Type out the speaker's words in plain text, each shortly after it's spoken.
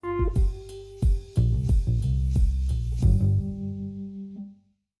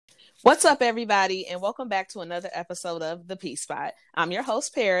What's up, everybody, and welcome back to another episode of The Peace Spot. I'm your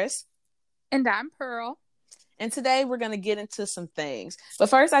host, Paris. And I'm Pearl. And today we're going to get into some things. But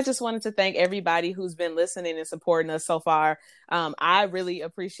first, I just wanted to thank everybody who's been listening and supporting us so far. I really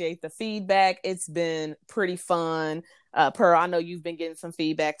appreciate the feedback. It's been pretty fun. Pearl, I know you've been getting some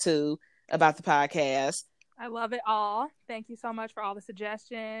feedback too about the podcast. I love it all. Thank you so much for all the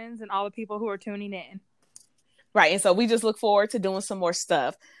suggestions and all the people who are tuning in. Right. And so we just look forward to doing some more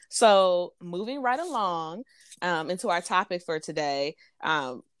stuff. So moving right along into our topic for today.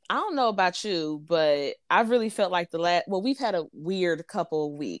 I don't know about you, but I've really felt like we've had a weird couple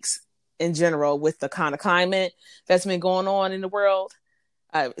of weeks in general with the kind of climate that's been going on in the world,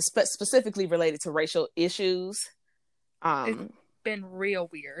 specifically related to racial issues. It's been real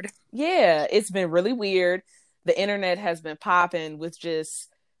weird. Yeah, it's been really weird. The internet has been popping with just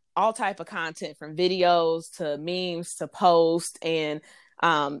all type of content, from videos to memes to posts, and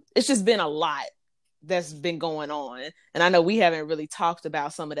it's just been a lot that's been going on. And I know we haven't really talked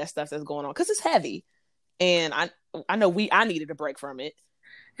about some of that stuff that's going on because it's heavy, and I know I needed a break from it.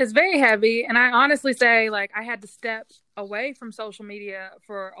 It's very heavy, and I honestly say, like, I had to step away from social media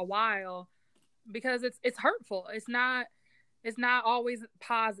for a while because it's hurtful. It's not always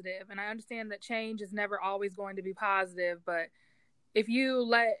positive, and I understand that change is never always going to be positive, but if you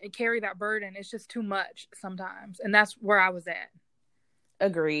let it carry that burden, it's just too much sometimes. And that's where I was at.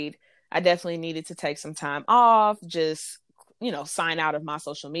 Agreed. I definitely needed to take some time off, just, sign out of my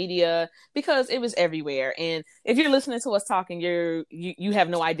social media because it was everywhere. And if you're listening to us talking, you have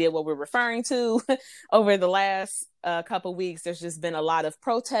no idea what we're referring to. Over the last couple weeks, there's just been a lot of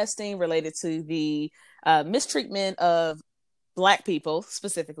protesting related to the mistreatment of Black people,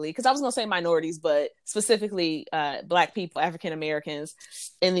 specifically, because I was going to say minorities, but specifically Black people, African Americans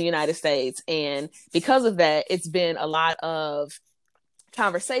in the United States. And because of that, it's been a lot of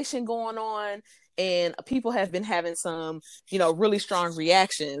conversation going on, and people have been having some, really strong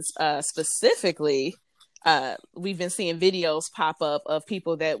reactions. Specifically, we've been seeing videos pop up of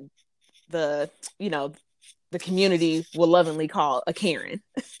people that the community will lovingly call a Karen.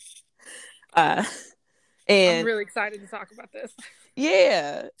 And I'm really excited to talk about this.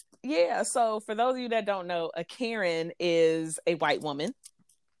 Yeah. So for those of you that don't know, a Karen is a white woman.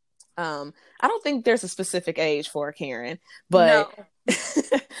 I don't think there's a specific age for a Karen, but no.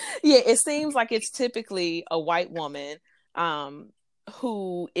 Yeah, it seems like it's typically a white woman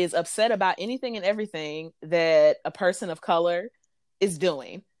who is upset about anything and everything that a person of color is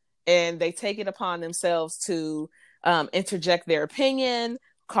doing. And they take it upon themselves to interject their opinion,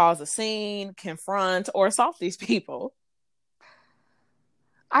 cause a scene, confront, or assault these people.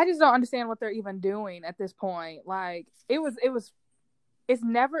 I just don't understand what they're even doing at this point. Like, it's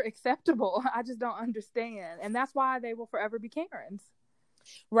never acceptable. I just don't understand. And that's why they will forever be Karens.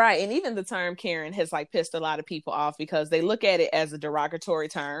 Right. And even the term Karen has pissed a lot of people off because they look at it as a derogatory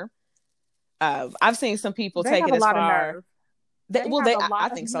term. I've seen some people take it as far. I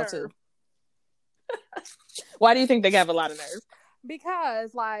think so too. Why do you think they have a lot of nerve?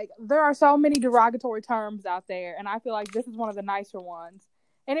 Because there are so many derogatory terms out there, and I feel like this is one of the nicer ones.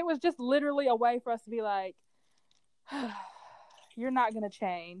 And it was just literally a way for us to be like, you're not going to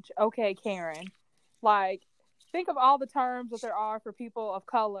change. Okay, Karen. Think of all the terms that there are for people of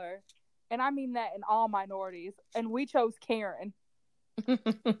color. And I mean that in all minorities. And we chose Karen.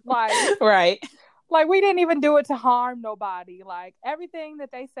 Right. We didn't even do it to harm nobody. Everything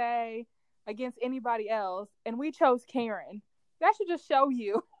that they say against anybody else. And we chose Karen. That should just show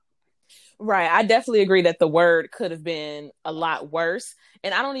you. Right. I definitely agree that the word could have been a lot worse.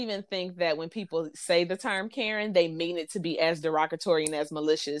 And I don't even think that when people say the term Karen, they mean it to be as derogatory and as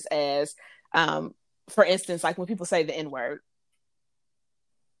malicious as, for instance, when people say the N-word.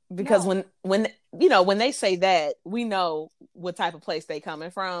 Because when they say that, we know what type of place they coming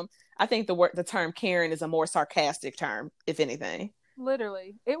from. I think the term Karen is a more sarcastic term, if anything.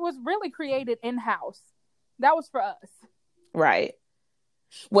 Literally. It was really created in-house. That was for us. Right.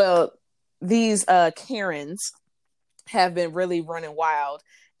 Well, these Karens have been really running wild,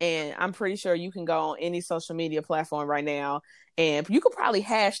 and I'm pretty sure you can go on any social media platform right now, and you could probably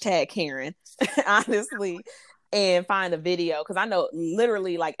hashtag Karen, honestly, and find a video, because I know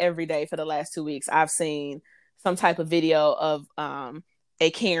literally every day for the last 2 weeks, I've seen some type of video of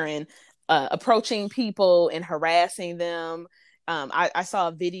a Karen approaching people and harassing them. I saw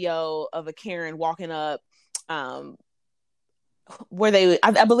a video of a Karen walking up where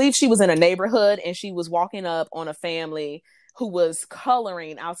I believe she was in a neighborhood, and she was walking up on a family who was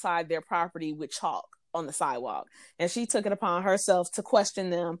coloring outside their property with chalk on the sidewalk. And she took it upon herself to question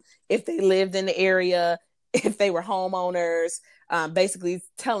them if they lived in the area, if they were homeowners, basically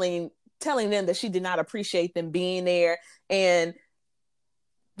telling telling them that she did not appreciate them being there. And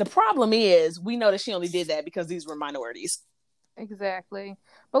the problem is, we know that she only did that because these were minorities. Exactly.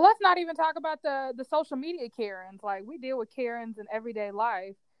 But let's not even talk about the social media Karens. Like, we deal with Karens in everyday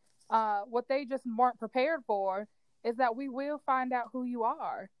life. What they just weren't prepared for is that we will find out who you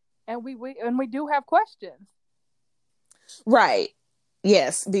are, and we do have questions. Right.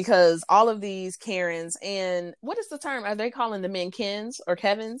 Yes, because all of these Karens, and what is the term? Are they calling the men Kens or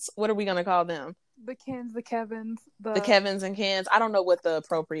Kevins? What are we going to call them? The Kens, the Kevins, The Kevins and Kens. I don't know what the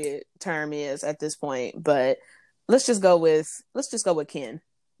appropriate term is at this point, but let's just go with Ken.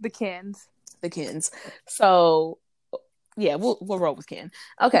 The Kens. The Kens. So yeah, we'll roll with Ken.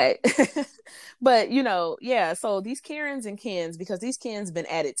 Okay. But yeah, so these Karens and Kens, because these Kens been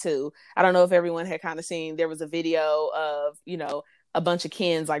at it too. I don't know if everyone had kind of seen, there was a video of, a bunch of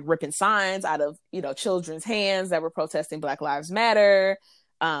Kens like ripping signs out of, children's hands that were protesting Black Lives Matter,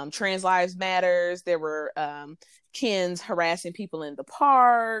 Trans Lives Matters. There were Kens harassing people in the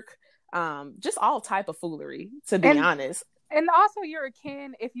park, just all type of foolery, to be honest. And also, you're a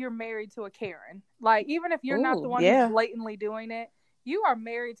Ken if you're married to a Karen. Like, even if you're not the one who's blatantly doing it, you are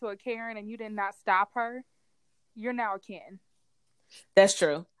married to a Karen and you did not stop her, you're now a Ken. That's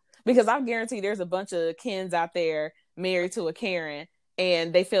true. Because I guarantee there's a bunch of Kens out there married to a Karen,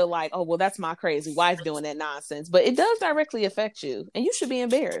 and they feel like, oh, well, that's my crazy wife doing that nonsense. But it does directly affect you, and you should be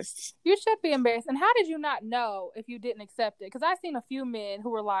embarrassed. You should be embarrassed. And how did you not know if you didn't accept it? Because I've seen a few men who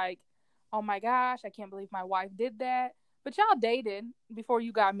were like, oh my gosh, I can't believe my wife did that. But y'all dated before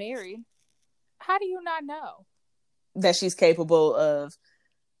you got married. How do you not know that she's capable of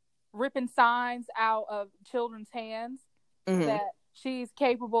ripping signs out of children's hands? Mm-hmm. That she's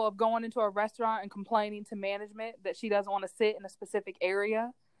capable of going into a restaurant and complaining to management that she doesn't want to sit in a specific area?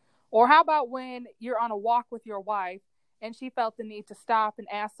 Or how about when you're on a walk with your wife and she felt the need to stop and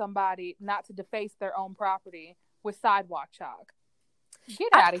ask somebody not to deface their own property with sidewalk chalk?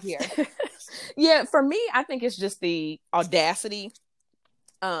 Get out of here. Yeah, for me, I think it's just the audacity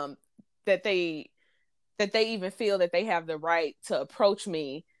that they even feel that they have the right to approach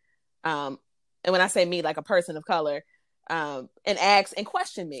me. And when I say me, like a person of color, and ask and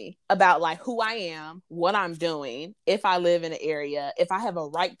question me about like who I am, what I'm doing, if I live in an area, if I have a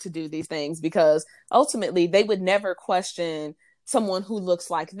right to do these things, because ultimately they would never question someone who looks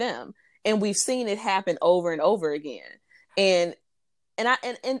like them. And we've seen it happen over and over again. And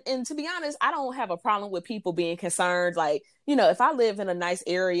to be honest, I don't have a problem with people being concerned. Like, if I live in a nice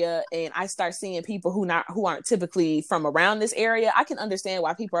area and I start seeing people who aren't typically from around this area, I can understand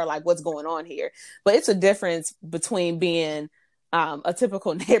why people are like, what's going on here? But it's a difference between being a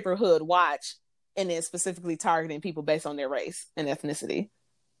typical neighborhood watch and then specifically targeting people based on their race and ethnicity.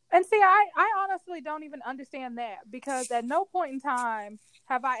 And see, I honestly don't even understand that, because at no point in time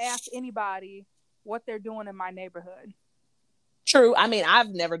have I asked anybody what they're doing in my neighborhood. True. I mean, I've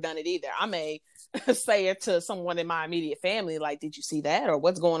never done it either. I may say it to someone in my immediate family, like, did you see that? Or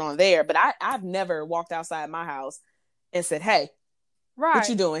what's going on there? But I've never walked outside my house and said, hey, what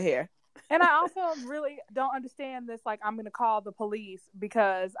you doing here? And I also really don't understand this, like, I'm going to call the police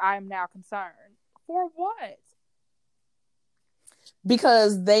because I'm now concerned. For what?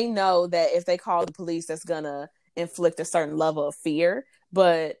 Because they know that if they call the police, that's going to inflict a certain level of fear.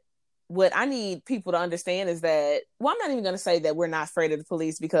 But what I need people to understand is that, well, I'm not even going to say that we're not afraid of the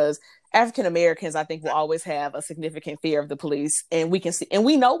police, because African Americans, I think, will always have a significant fear of the police, and we can see, and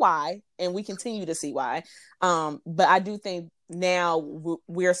we know why, and we continue to see why. But I do think now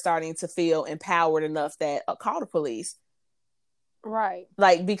we're starting to feel empowered enough that call the police, right?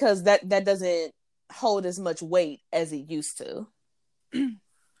 Like, because that doesn't hold as much weight as it used to.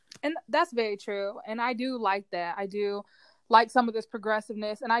 And that's very true. And I do like that. I do like some of this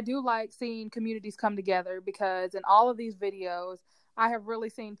progressiveness, and I do like seeing communities come together, because in all of these videos, I have really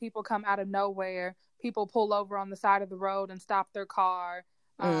seen people come out of nowhere, people pull over on the side of the road and stop their car,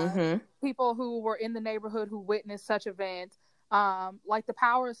 people who were in the neighborhood who witnessed such events, like the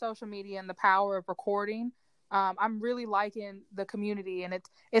power of social media and the power of recording. I'm really liking the community, and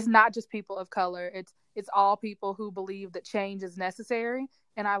it's not just people of color, it's all people who believe that change is necessary,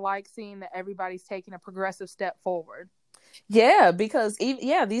 and I like seeing that everybody's taking a progressive step forward. Yeah, because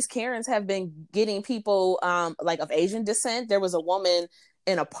these Karens have been getting people like of Asian descent. There was a woman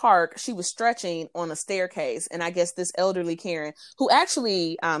in a park. She was stretching on a staircase, and I guess this elderly Karen, who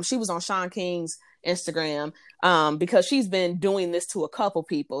actually she was on Shaun King's Instagram, because she's been doing this to a couple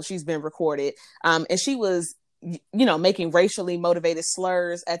people. She's been recorded, and she was making racially motivated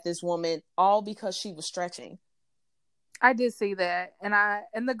slurs at this woman, all because she was stretching. I did see that,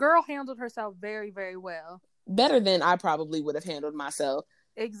 and the girl handled herself very, very well. Better than I probably would have handled myself.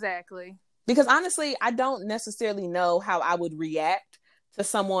 Exactly. Because honestly, I don't necessarily know how I would react to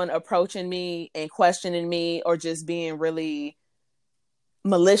someone approaching me and questioning me or just being really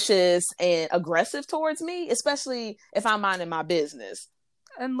malicious and aggressive towards me, especially if I'm minding my business.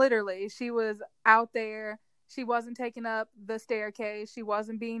 And literally, she was out there. She wasn't taking up the staircase. She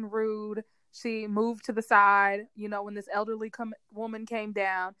wasn't being rude. She moved to the side, when this elderly woman came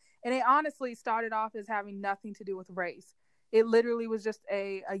down. And it honestly started off as having nothing to do with race. It literally was just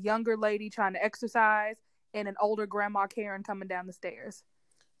a younger lady trying to exercise and an older grandma Karen coming down the stairs.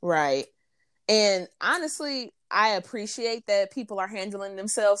 Right. And honestly, I appreciate that people are handling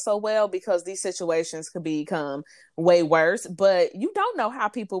themselves so well, because these situations could become way worse, but you don't know how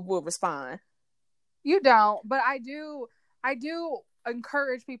people will respond. You don't, but I do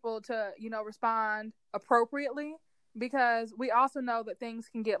encourage people to, respond appropriately, because we also know that things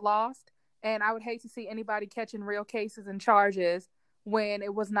can get lost, and I would hate to see anybody catching real cases and charges when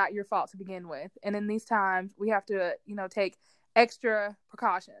it was not your fault to begin with. And in these times, we have to, take extra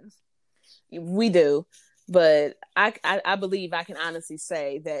precautions. We do, but I believe I can honestly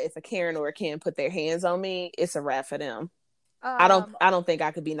say that if a Karen or a Ken put their hands on me, it's a wrap for them. I don't think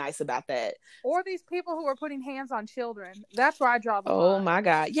I could be nice about that. Or these people who are putting hands on children. That's where I draw the Oh line. my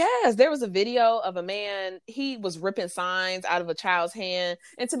God. Yes, there was a video of a man, he was ripping signs out of a child's hand.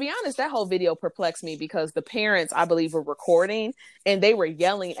 And to be honest, that whole video perplexed me, because the parents, I believe, were recording and they were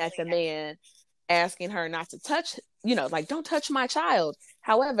yelling at the man, asking her not to touch, like, don't touch my child.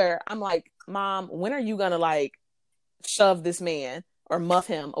 However, I'm like, Mom, when are you gonna like shove this man or muff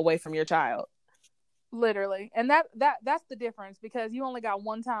him away from your child? Literally. And that's the difference, because you only got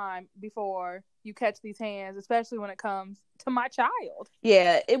one time before you catch these hands, especially when it comes to my child.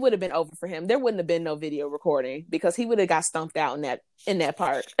 Yeah, it would have been over for him. There wouldn't have been no video recording, because he would have got stumped out in that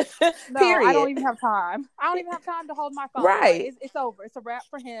part. No, Period. I don't even have time. I don't even have time to hold my phone. Right. Like, it's over. It's a wrap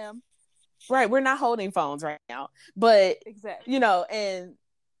for him. Right. We're not holding phones right now. But Exactly. and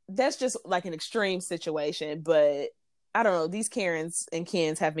that's just like an extreme situation, but I don't know. These Karens and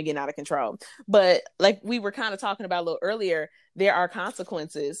Kens have been getting out of control. But like we were kind of talking about a little earlier, there are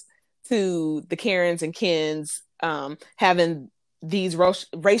consequences to the Karens and Kens having these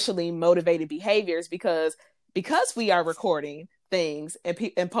racially motivated behaviors, because we are recording things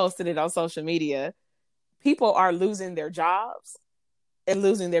and posting it on social media. People are losing their jobs and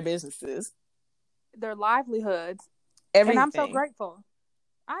losing their businesses, their livelihoods. everything. And I'm so grateful.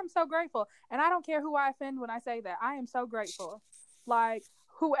 I'm so grateful. And I don't care who I offend when I say that. I am so grateful. Like,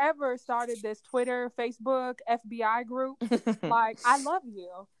 whoever started this Twitter, Facebook, FBI group, like, I love you.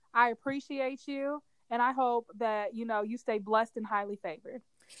 I appreciate you. And I hope that, you stay blessed and highly favored.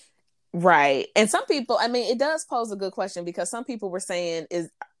 Right. And some people, I mean, it does pose a good question, because some people were saying, is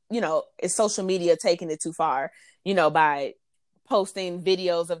social media taking it too far, by posting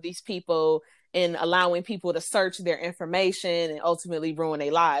videos of these people and allowing people to search their information and ultimately ruin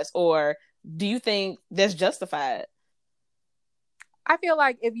their lives? Or do you think that's justified? I feel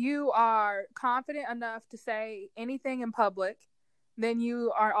like if you are confident enough to say anything in public, then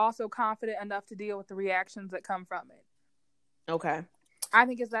you are also confident enough to deal with the reactions that come from it. Okay. I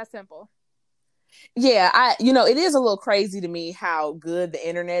think it's that simple. Yeah, it is a little crazy to me how good the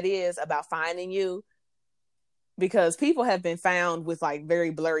internet is about finding you, because people have been found with like very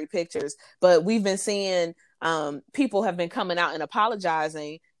blurry pictures, but we've been seeing people have been coming out and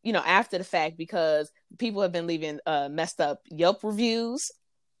apologizing, after the fact, because people have been leaving messed up Yelp reviews.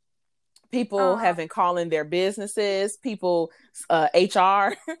 People have been calling their businesses. People,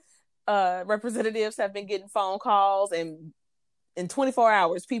 HR representatives have been getting phone calls, and in 24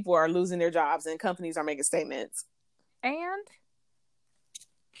 hours, people are losing their jobs and companies are making statements. And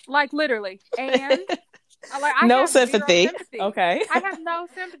like, literally, and like, I no have sympathy. Sympathy. Okay. I have no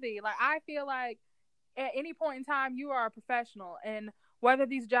sympathy. Like, I feel like at any point in time, you are a professional, and whether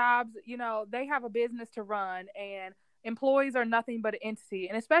these jobs, they have a business to run, and employees are nothing but an entity.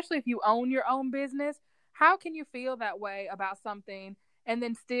 And especially if you own your own business, how can you feel that way about something and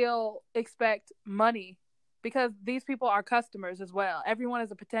then still expect money? Because these people are customers as well. Everyone is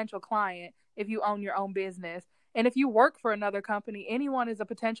a potential client if you own your own business. And if you work for another company, anyone is a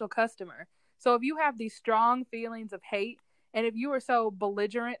potential customer. So if you have these strong feelings of hate, and if you are so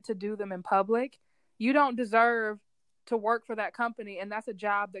belligerent to do them in public, you don't deserve to work for that company. And that's a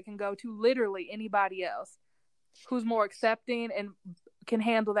job that can go to literally anybody else who's more accepting and can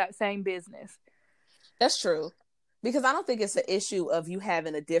handle that same business. That's true. Because I don't think it's an issue of you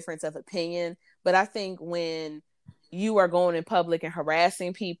having a difference of opinion, but I think when you are going in public and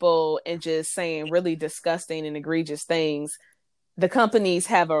harassing people and just saying really disgusting and egregious things, the companies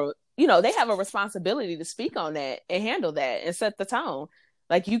have they have a responsibility to speak on that and handle that and set the tone.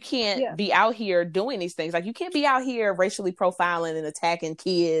 Like, you can't Yeah. be out here doing these things. Like, you can't be out here racially profiling and attacking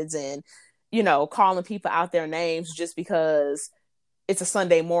kids and, you know, calling people out their names just because it's a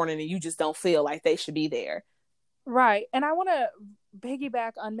Sunday morning and you just don't feel like they should be there. Right. And I want to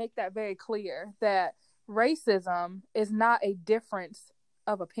piggyback on make that very clear that racism is not a difference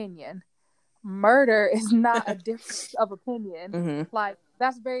of opinion. Murder is not a difference of opinion. Mm-hmm. Like,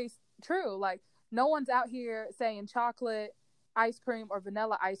 that's very true. Like, no one's out here saying chocolate ice cream or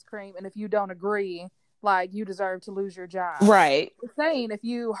vanilla ice cream, and if you don't agree, like, you deserve to lose your job. Right. We're saying if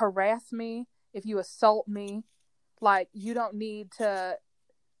you harass me, if you assault me, like, you don't need to,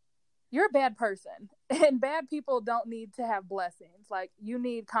 you're a bad person. And bad people don't need to have blessings. Like, you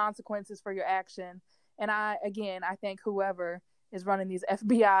need consequences for your action. And I think whoever is running these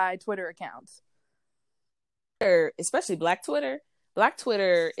FBI Twitter accounts, especially Black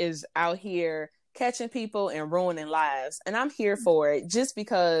Twitter is out here catching people and ruining lives. And I'm here for it just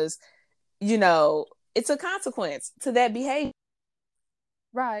because, you know, it's a consequence to that behavior.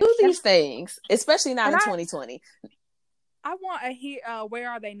 Right. Do these things, especially not in 2020. I want a Where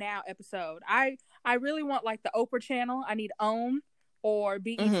Are They Now episode. I really want, like, the Oprah channel. I need OWN or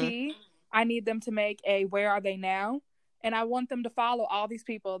BET. Mm-hmm. I need them to make a Where Are They Now? And I want them to follow all these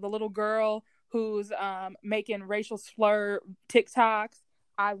people. The little girl who's making racial slur TikToks.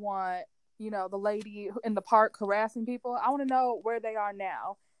 I want, you know, the lady in the park harassing people. I want to know where they are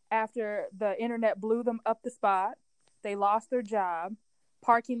now after the internet blew them up the spot. They lost their job.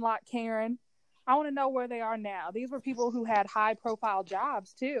 Parking lot Karen. I want to know where they are now. These were people who had high profile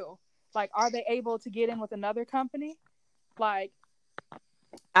jobs too. Like, are they able to get in with another company? Like,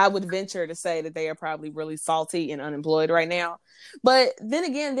 I would venture to say that they are probably really salty and unemployed right now. But then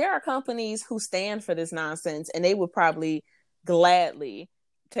again, there are companies who stand for this nonsense, and they would probably gladly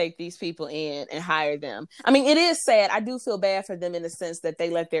take these people in and hire them. I mean, it is sad. I do feel bad for them in the sense that they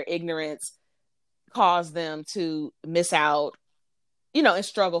let their ignorance cause them to miss out, you know, and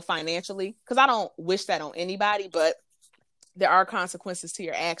struggle financially. Because I don't wish that on anybody, but there are consequences to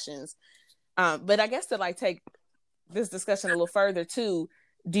your actions. But I guess to, like, take this discussion a little further too,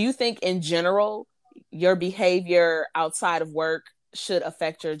 do you think in general your behavior outside of work should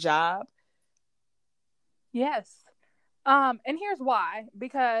affect your job? Yes. And here's why.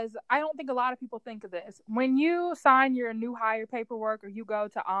 Because I don't think a lot of people think of this. When you sign your new hire paperwork or you go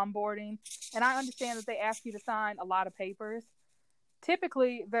to onboarding, and I understand that they ask you to sign a lot of papers,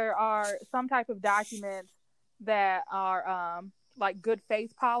 typically there are some type of documents that are like good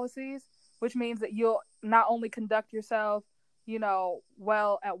faith policies, which means that you'll not only conduct yourself, you know,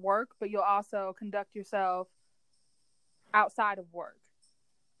 well at work, but you'll also conduct yourself outside of work.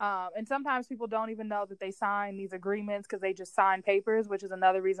 And sometimes people don't even know that they sign these agreements because they just sign papers, which is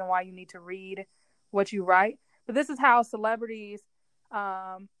another reason why you need to read what you write. But this is how celebrities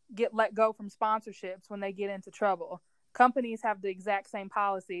get let go from sponsorships when they get into trouble. Companies have the exact same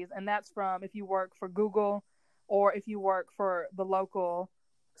policies, and that's from if you work for Google or if you work for the local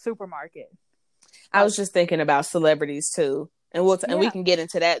supermarket. I was just thinking about celebrities too, and and we can get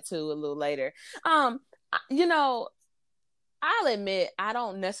into that too a little later. You know, I'll admit I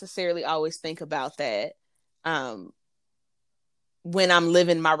don't necessarily always think about that when I'm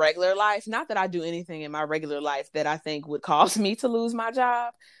living my regular life. Not that I do anything in my regular life that I think would cause me to lose my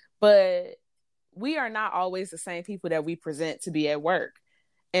job, but we are not always the same people that we present to be at work.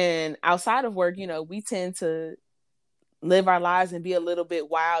 And outside of work, you know, we tend to live our lives and be a little bit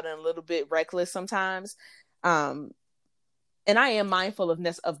wild and a little bit reckless sometimes. And I am mindful of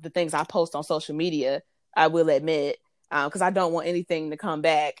the things I post on social media, I will admit, because I don't want anything to come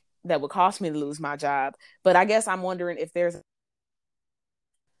back that would cost me to lose my job. But I guess I'm wondering if there's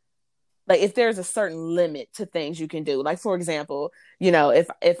a certain limit to things you can do. Like, for example, you know,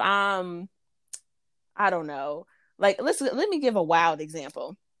 if I'm, I don't know, like, let me give a wild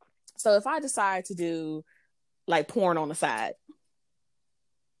example. So if I decide to do like porn on the side,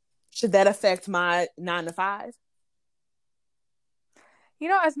 should that affect my 9 to 5? You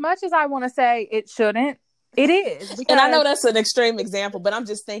know, as much as I want to say it shouldn't, it is. Because... And I know that's an extreme example, but I'm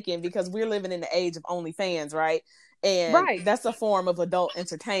just thinking because we're living in the age of OnlyFans, right? And that's a form of adult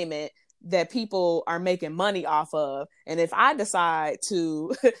entertainment that people are making money off of. And if I decide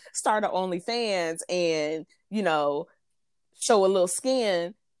to start an OnlyFans and, you know, show a little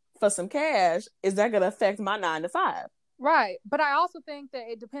skin for some cash, is that going to affect my 9 to 5? Right. But I also think that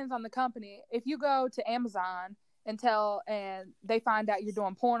it depends on the company. If you go to Amazon and they find out you're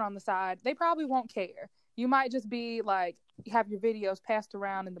doing porn on the side, they probably won't care. You might just be like, have your videos passed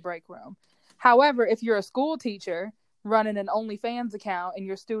around in the break room. However, if you're a school teacher running an OnlyFans account and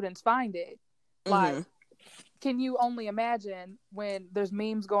your students find it, like, can you only imagine when there's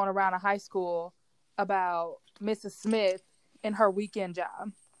memes going around a high school about Mrs. Smith and her weekend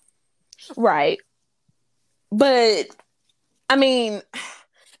job? Right. But I mean,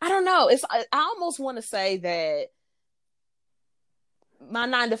 I don't know. I almost want to say that my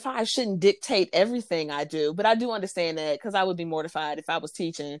 9 to 5 shouldn't dictate everything I do, but I do understand that, because I would be mortified if I was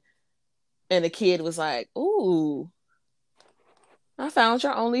teaching and a kid was like, "Ooh, I found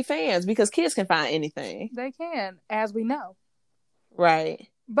your OnlyFans," because kids can find anything. They can, as we know. Right.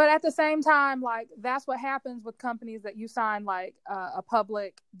 But at the same time, like, that's what happens with companies that you sign, like, a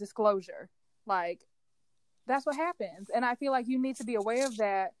public disclosure. Like, that's what happens. And I feel like you need to be aware of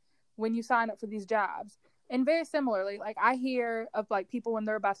that when you sign up for these jobs. And very similarly, like, I hear of, like, people when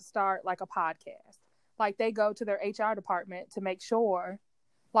they're about to start, like, a podcast. Like, they go to their HR department to make sure,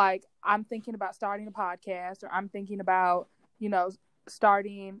 like, I'm thinking about starting a podcast, or I'm thinking about,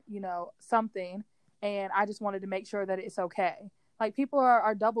 starting, something. And I just wanted to make sure that it's okay. Like, people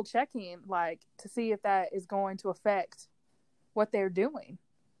are double checking, like, to see if that is going to affect what they're doing.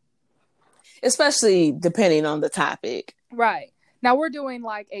 Especially depending on the topic. Right. Now, we're doing,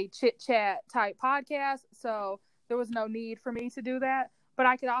 like, a chit-chat type podcast, so there was no need for me to do that. But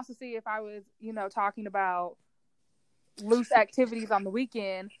I could also see if I was, talking about loose activities on the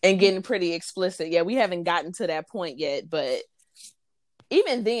weekend. And getting pretty explicit. Yeah, we haven't gotten to that point yet, but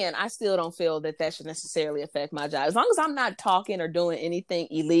even then, I still don't feel that should necessarily affect my job. As long as I'm not talking or doing anything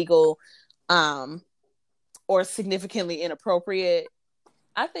illegal or significantly inappropriate,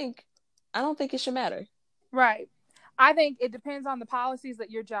 I don't think it should matter. Right. I think it depends on the policies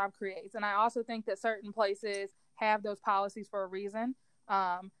that your job creates. And I also think that certain places have those policies for a reason.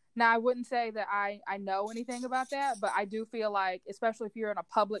 Now, I wouldn't say that I know anything about that, but I do feel like, especially if you're in a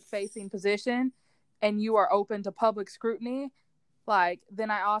public-facing position and you are open to public scrutiny, like,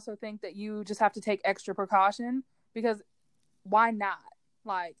 then I also think that you just have to take extra precaution, because why not?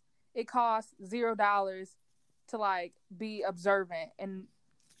 Like, it costs $0 to, like, be observant, and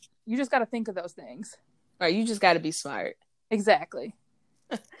you just got to think of those things. Right, you just got to be smart. Exactly.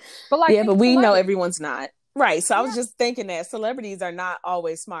 But, like, yeah, but we know everyone's not. Right, so I was just thinking that celebrities are not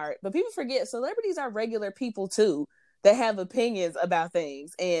always smart, but people forget celebrities are regular people too, that have opinions about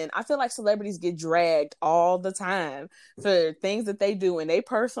things. And I feel like celebrities get dragged all the time for things that they do in their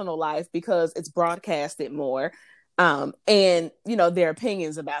personal life because it's broadcasted more. And, their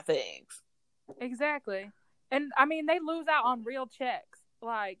opinions about things. Exactly. And, I mean, they lose out on real checks.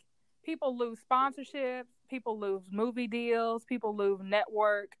 Like, people lose sponsorships, people lose movie deals, people lose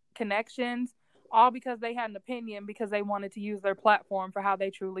network connections, all because they had an opinion because they wanted to use their platform for how they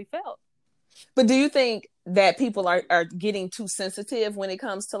truly felt. But do you think that people are getting too sensitive when it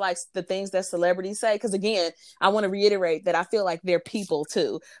comes to, like, the things that celebrities say? Because, again, I want to reiterate that I feel like they're people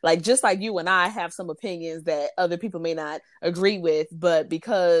too. Like, just like you and I have some opinions that other people may not agree with, but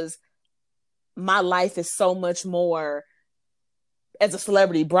because my life is so much more as a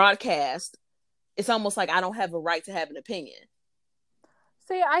celebrity broadcast, it's almost like I don't have a right to have an opinion.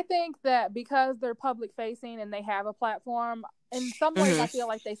 See, I think that because they're public facing and they have a platform, in some ways, I feel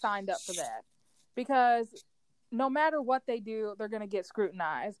like they signed up for that, because no matter what they do, they're going to get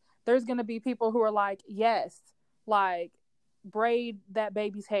scrutinized. There's going to be people who are like, yes, like, braid that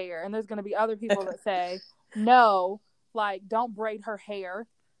baby's hair. And there's going to be other people that say, no, like, don't braid her hair.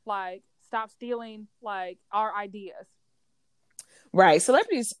 Like, stop stealing, like, our ideas. Right.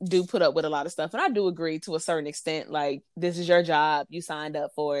 Celebrities do put up with a lot of stuff. And I do agree to a certain extent. Like, this is your job. You signed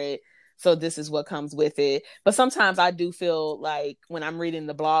up for it. So this is what comes with it. But sometimes I do feel like when I'm reading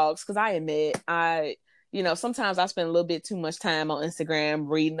the blogs, because I admit sometimes I spend a little bit too much time on Instagram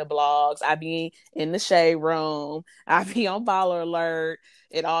reading the blogs. I be in the Shade Room. I be on Baller Alert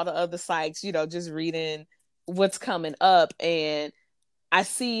and all the other sites, just reading what's coming up. And I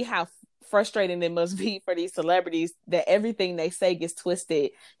see how frustrating it must be for these celebrities that everything they say gets twisted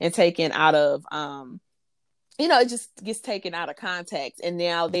and taken out of it just gets taken out of context, and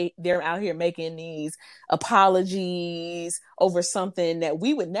now they're out here making these apologies over something that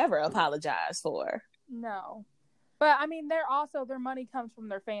we would never apologize for. No, but I mean, their money comes from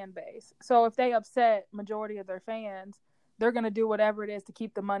their fan base, so if they upset majority of their fans, they're going to do whatever it is to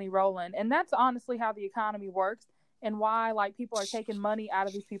keep the money rolling. And that's honestly how the economy works, and why, like, people are taking money out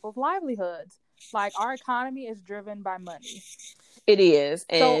of these people's livelihoods. Like, our economy is driven by money. It is.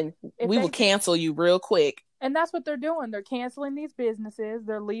 And so we will cancel you real quick. And that's what they're doing. They're canceling these businesses.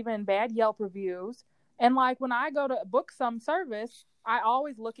 They're leaving bad Yelp reviews. And, like, when I go to book some service, I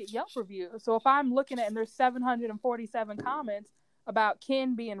always look at Yelp reviews. So if I'm looking at, and there's 747 comments about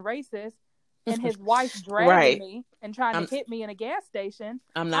Ken being racist and his wife dragging me and trying to hit me in a gas station,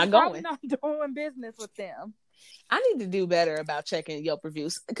 I'm probably not doing business with them. I need to do better about checking Yelp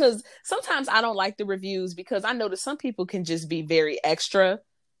reviews, because sometimes I don't like the reviews because I notice some people can just be very extra,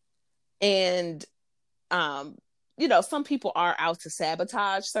 and um some people are out to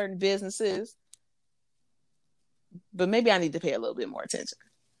sabotage certain businesses, but maybe I need to pay a little bit more attention.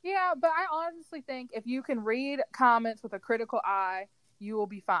 Yeah, but I honestly think if you can read comments with a critical eye, you will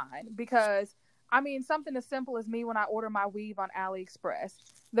be fine. Because, I mean, something as simple as me when I order my weave on AliExpress,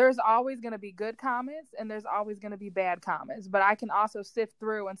 there's always going to be good comments and there's always going to be bad comments. But I can also sift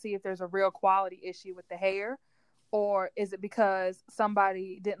through and see if there's a real quality issue with the hair, or is it because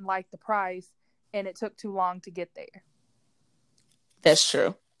somebody didn't like the price and it took too long to get there. That's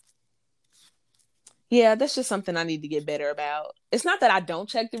true. Yeah, that's just something I need to get better about. It's not that I don't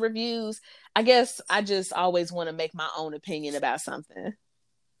check the reviews. I guess I just always want to make my own opinion about something.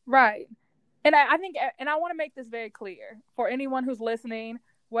 Right. And I think, and I want to make this very clear for anyone who's listening,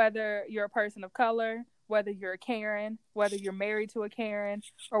 whether you're a person of color, whether you're a Karen, whether you're married to a Karen,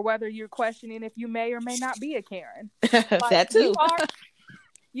 or whether you're questioning if you may or may not be a Karen. That too.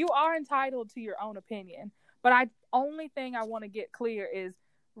 You are entitled to your own opinion. But only thing I want to get clear is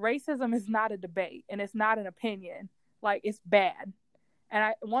racism is not a debate and it's not an opinion. Like, it's bad.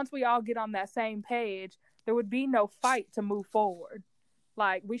 And once we all get on that same page, there would be no fight to move forward.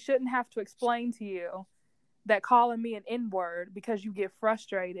 Like, we shouldn't have to explain to you that calling me an N-word because you get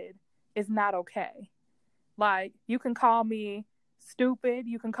frustrated is not okay. Like, you can call me stupid,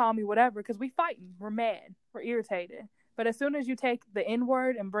 you can call me whatever, because we fighting, we're mad, we're irritated. But as soon as you take the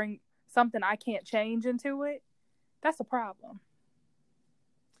N-word and bring something I can't change into it, that's a problem.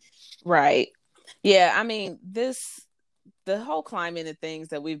 Right. Yeah, I mean, the whole climate and things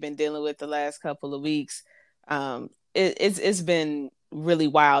that we've been dealing with the last couple of weeks, it's been really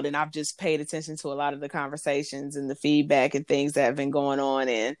wild, and I've just paid attention to a lot of the conversations and the feedback and things that have been going on,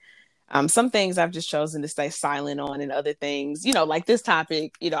 and some things I've just chosen to stay silent on, and other things, like this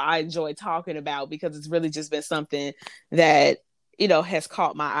topic, I enjoy talking about because it's really just been something that has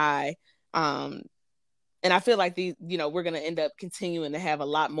caught my eye. And I feel like we're going to end up continuing to have a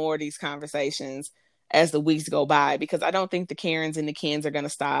lot more of these conversations as the weeks go by, because I don't think the Karens and the Kens are going to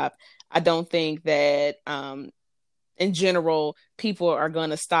stop. I don't think that, in general, people are going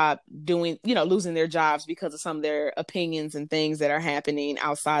to stop losing their jobs because of some of their opinions and things that are happening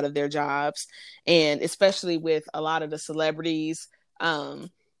outside of their jobs. And especially with a lot of the celebrities,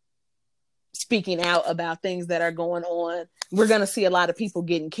 speaking out about things that are going on, we're going to see a lot of people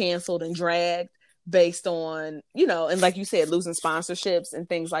getting canceled and dragged based on, and like you said, losing sponsorships and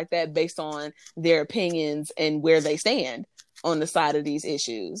things like that based on their opinions and where they stand on the side of these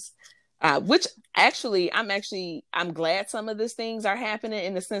issues. Which actually, I'm glad some of these things are happening,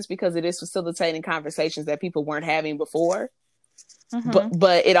 in a sense, because it is facilitating conversations that people weren't having before. Mm-hmm.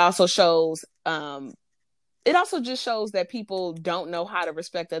 But it also shows, just shows that people don't know how to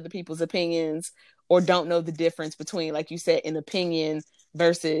respect other people's opinions, or don't know the difference between, like you said, an opinion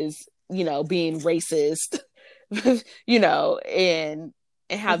versus, being racist, and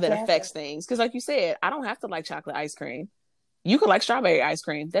how that affects things. Because like you said, I don't have to like chocolate ice cream. You could like strawberry ice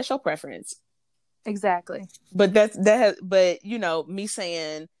cream. That's your preference. Exactly. But me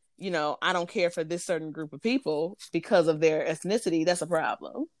saying, I don't care for this certain group of people because of their ethnicity, that's a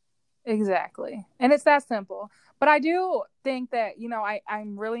problem. Exactly. And it's that simple. But I do think that,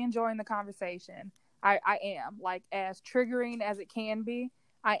 I'm really enjoying the conversation. I am, like, as triggering as it can be,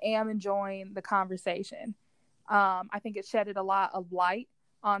 I am enjoying the conversation. I think it shedded a lot of light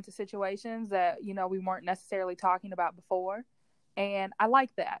onto situations that, we weren't necessarily talking about before. And I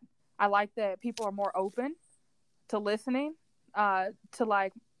like that. I like that people are more open to listening, to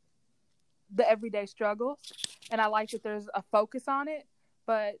like the everyday struggles. And I like that there's a focus on it,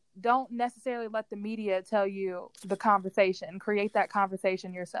 but don't necessarily let the media tell you the conversation. Create that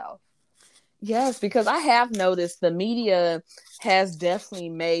conversation yourself. Yes, because I have noticed the media has definitely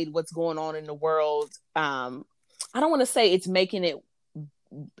made what's going on in the world. I don't want to say it's making it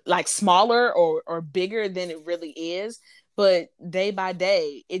like smaller or bigger than it really is, but day by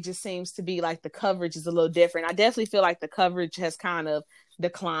day, it just seems to be like the coverage is a little different. I definitely feel like the coverage has kind of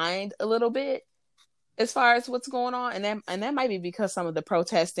declined a little bit as far as what's going on, and that might be because some of the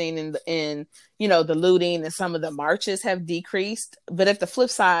protesting and the looting and some of the marches have decreased. But at the flip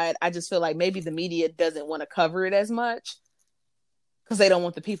side, I just feel like maybe the media doesn't want to cover it as much because they don't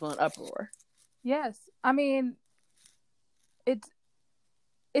want the people in uproar. Yes, I mean,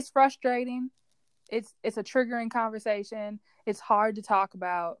 it's frustrating. It's a triggering conversation. It's hard to talk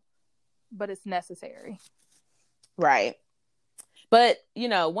about, but it's necessary. Right. But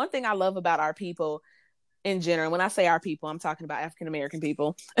one thing I love about our people, in general. When I say our people, I'm talking about African American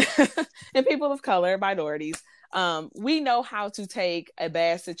people and people of color, minorities. We know how to take a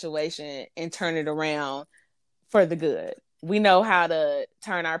bad situation and turn it around for the good. We know how to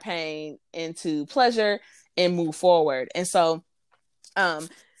turn our pain into pleasure and move forward. And so,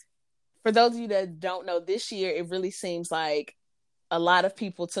 for those of you that don't know, this year it really seems like a lot of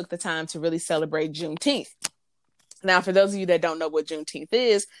people took the time to really celebrate Juneteenth. Now, for those of you that don't know what Juneteenth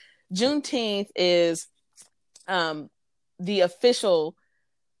is the official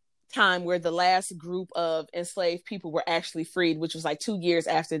time where the last group of enslaved people were actually freed, which was like 2 years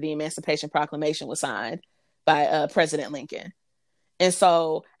after the Emancipation Proclamation was signed by President Lincoln. And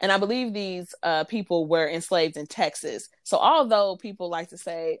so, and I believe these people were enslaved in Texas. So although people like to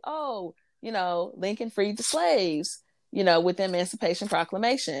say, oh, Lincoln freed the slaves, with the Emancipation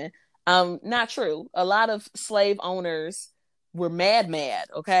Proclamation, not true. A lot of slave owners were mad,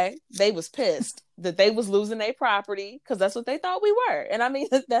 okay? They was pissed that they was losing their property because that's what they thought we were. And I mean,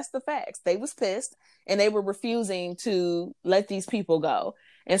 that's the facts. They was pissed and they were refusing to let these people go.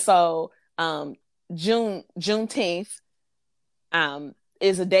 And so Juneteenth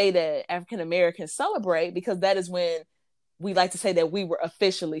is a day that African Americans celebrate because that is when we like to say that we were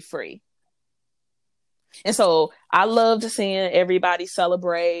officially free. And so I loved seeing everybody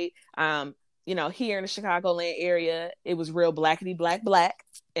celebrate. Here in the Chicagoland area, it was real blackety black,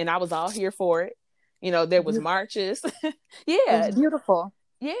 and I was all here for it. There was marches. Yeah. It was beautiful.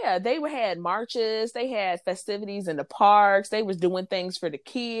 Yeah, they had marches, they had festivities in the parks, they was doing things for the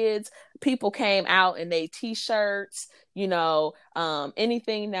kids. People came out in their t-shirts,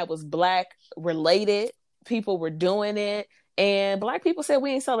 anything that was Black related, people were doing it. And Black people said,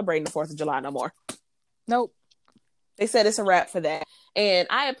 we ain't celebrating the 4th of July no more. Nope. They said it's a wrap for that. And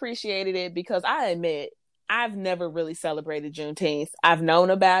I appreciated it because I admit I've never really celebrated Juneteenth. I've known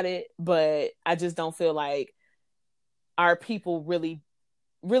about it, but I just don't feel like our people really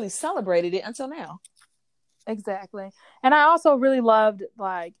celebrated it until now. Exactly. And I also really loved,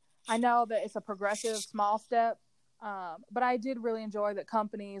 I know that it's a progressive small step, but I did really enjoy that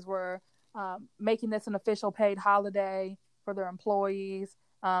companies were making this an official paid holiday for their employees,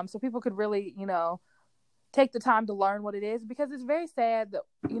 so people could really, take the time to learn what it is, because it's very sad that,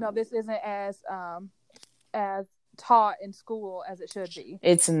 this isn't as taught in school as it should be.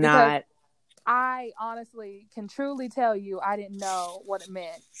 It's not. I honestly can truly tell you I didn't know what it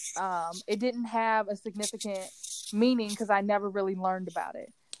meant. It didn't have a significant meaning because I never really learned about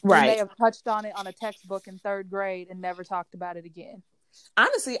it. Right. We may have touched on it on a textbook in 3rd grade and never talked about it again.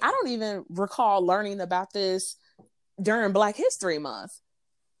 Honestly, I don't even recall learning about this during Black History Month.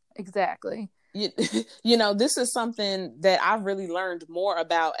 Exactly. This is something that I've really learned more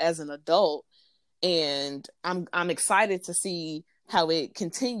about as an adult, and I'm excited to see how it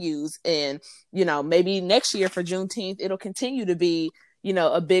continues. And maybe next year for Juneteenth it'll continue to be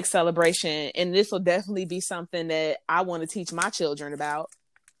a big celebration, and this will definitely be something that I want to teach my children about.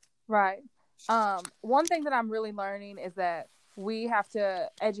 Right. One thing that I'm really learning is that we have to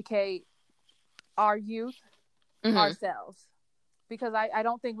educate our youth ourselves, because I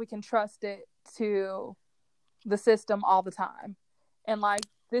don't think we can trust it to the system all the time. And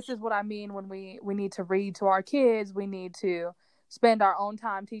this is what I mean when we need to read to our kids. We need to spend our own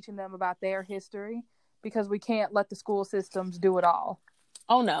time teaching them about their history, because we can't let the school systems do it all.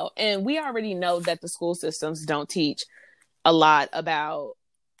 Oh no. And we already know that the school systems don't teach a lot about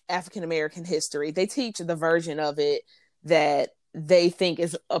African American history. They teach the version of it that they think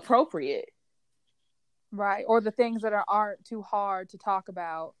is appropriate. Right. Or the things that aren't too hard to talk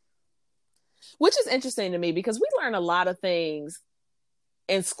about. Which is interesting to me, because we learn a lot of things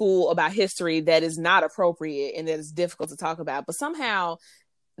in school about history that is not appropriate and that is difficult to talk about. But somehow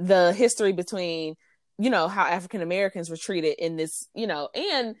the history between, how African Americans were treated in this,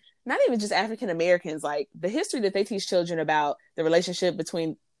 and not even just African Americans, like the history that they teach children about the relationship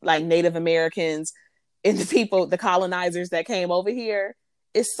between Native Americans and the colonizers that came over here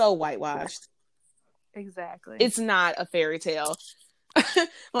is so whitewashed. Exactly. It's not a fairy tale.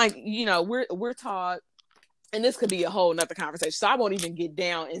 We're taught, and this could be a whole nother conversation, so I won't even get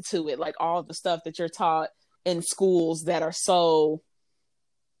down into it, all the stuff that you're taught in schools that are so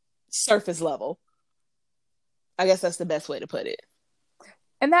surface level. I guess that's the best way to put it.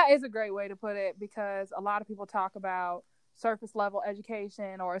 And that is a great way to put it, because a lot of people talk about surface level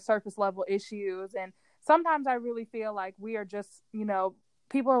education or surface level issues, and sometimes I really feel like we are just,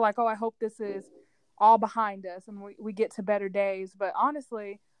 people are like, oh, I hope this is all behind us and we get to better days. But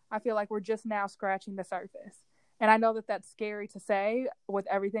honestly, I feel like we're just now scratching the surface. And I know that that's scary to say with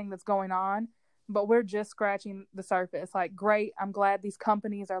everything that's going on, but we're just scratching the surface. Great. I'm glad these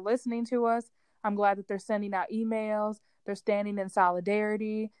companies are listening to us. I'm glad that they're sending out emails. They're standing in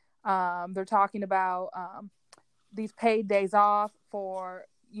solidarity. They're talking about these paid days off for,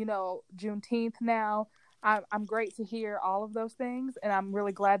 Juneteenth now. I'm great to hear all of those things, and I'm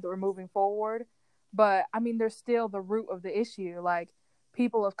really glad that we're moving forward. But I mean, there's still the root of the issue. Like,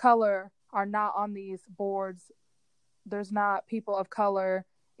 people of color are not on these boards. There's not people of color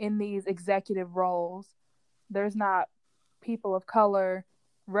in these executive roles. There's not people of color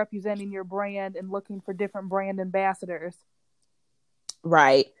representing your brand and looking for different brand ambassadors.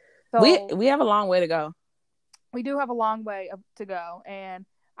 Right. So we have a long way to go. We do have a long way to go, and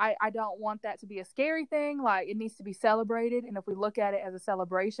I don't want that to be a scary thing. Like, it needs to be celebrated, and if we look at it as a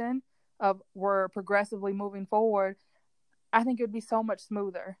celebration of we're progressively moving forward, I think it would be so much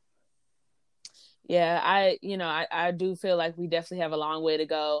smoother. Yeah, I do feel like we definitely have a long way to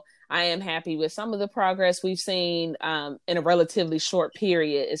go. I am happy with some of the progress we've seen in a relatively short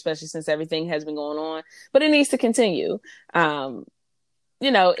period, especially since everything has been going on, but it needs to continue. It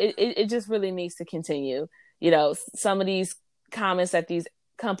just really needs to continue. Some of these comments that these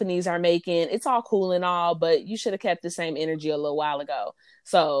companies are making, it's all cool and all, but you should have kept the same energy a little while ago.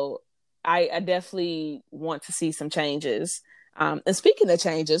 So I definitely want to see some changes. And speaking of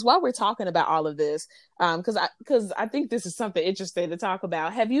changes, while we're talking about all of this, because I think this is something interesting to talk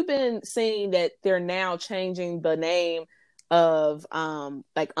about. Have you been seeing that they're now changing the name of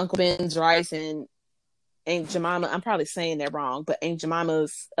like Uncle Ben's Rice and Aunt Jemima? I'm probably saying that wrong, but Aunt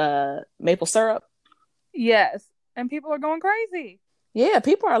Jemima's maple syrup. Yes, and people are going crazy. Yeah,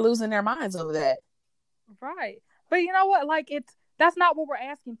 people are losing their minds over that. Right, but you know what? Like, that's not what we're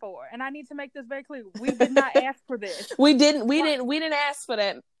asking for, and I need to make this very clear. We did not ask for this. We didn't ask for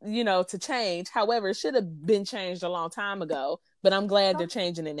that, to change. However, it should have been changed a long time ago, but I'm glad they're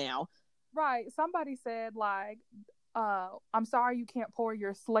changing it now. Right. Somebody said, like, I'm sorry you can't pour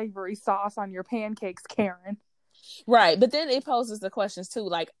your slavery sauce on your pancakes, Karen. Right, but then it poses the questions too,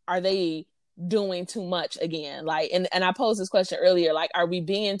 like, are they doing too much again? Like, and I posed this question earlier, like, are we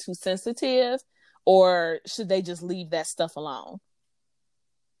being too sensitive, or should they just leave that stuff alone?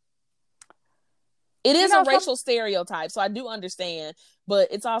 It is a racial stereotype, so I do understand, but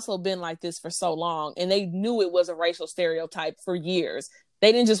it's also been like this for so long, and they knew it was a racial stereotype for years.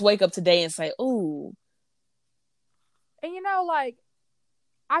 They didn't just wake up today and say, ooh. And like,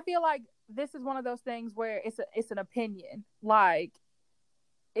 I feel like this is one of those things where it's an opinion. Like,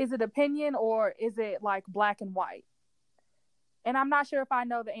 is it opinion or is it like black and white? And I'm not sure if I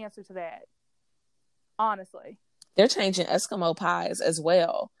know the answer to that, honestly. They're changing Eskimo pies as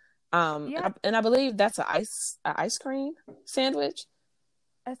well. Yeah. And I believe that's an ice cream sandwich.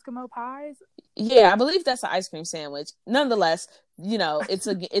 Eskimo pies? Yeah, I believe that's an ice cream sandwich. Nonetheless,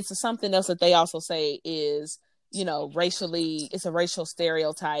 it's something else that they also say is, racially, it's a racial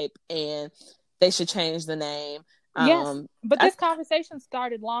stereotype, and they should change the name. Yes, but this conversation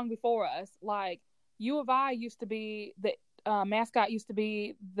started long before us. Like, U of I used to be the mascot used to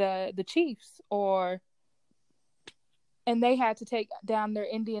be the Chiefs, and they had to take down their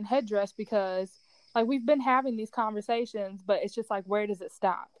Indian headdress because, like, we've been having these conversations, but it's just like, where does it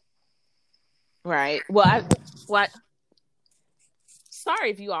stop? Right. Well,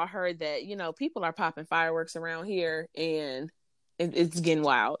 sorry if you all heard that. People are popping fireworks around here, and it's getting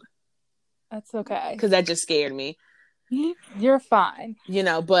wild. That's okay. Because that just scared me. You're fine.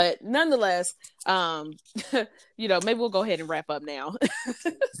 But nonetheless, maybe we'll go ahead and wrap up now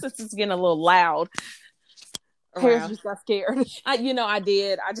since it's getting a little loud. Harris just got scared. I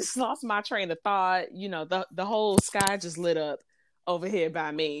did. I just lost my train of thought. The whole sky just lit up over here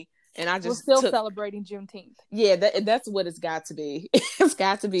by me. And we're still celebrating Juneteenth. Yeah, that's what it's got to be. It's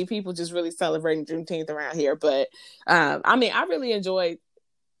got to be people just really celebrating Juneteenth around here. But I really enjoyed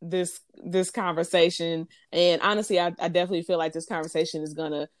this conversation, and honestly, I definitely feel like this conversation is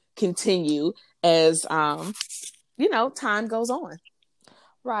gonna continue as time goes on.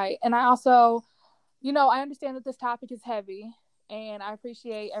 Right, and I also, I understand that this topic is heavy, and I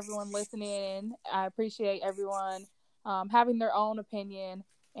appreciate everyone listening. I appreciate everyone having their own opinion.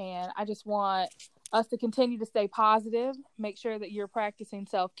 And I just want us to continue to stay positive. Make sure that you're practicing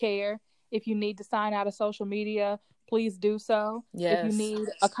self-care. If you need to sign out of social media, please do so. Yes. If you need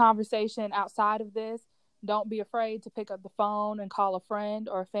a conversation outside of this, don't be afraid to pick up the phone and call a friend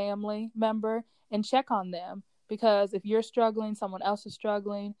or a family member and check on them. Because if you're struggling, someone else is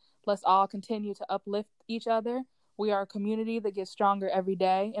struggling. Let's all continue to uplift each other. We are a community that gets stronger every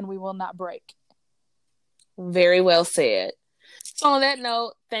day, and we will not break. Very well said. So on that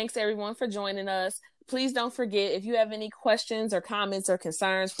note, thanks everyone for joining us. Please don't forget, if you have any questions or comments or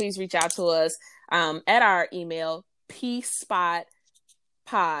concerns, please reach out to us at our email, peacepotpodcast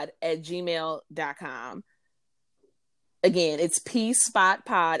peaspotpod@gmail.com. Again, it's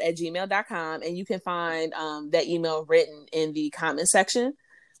peaspotpod@gmail.com, and you can find that email written in the comment section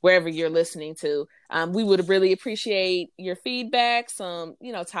wherever you're listening to. We would really appreciate your feedback, some,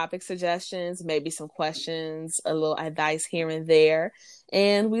 topic suggestions, maybe some questions, a little advice here and there.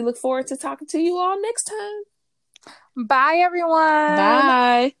 And we look forward to talking to you all next time. Bye, everyone.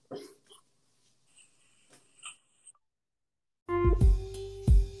 Bye.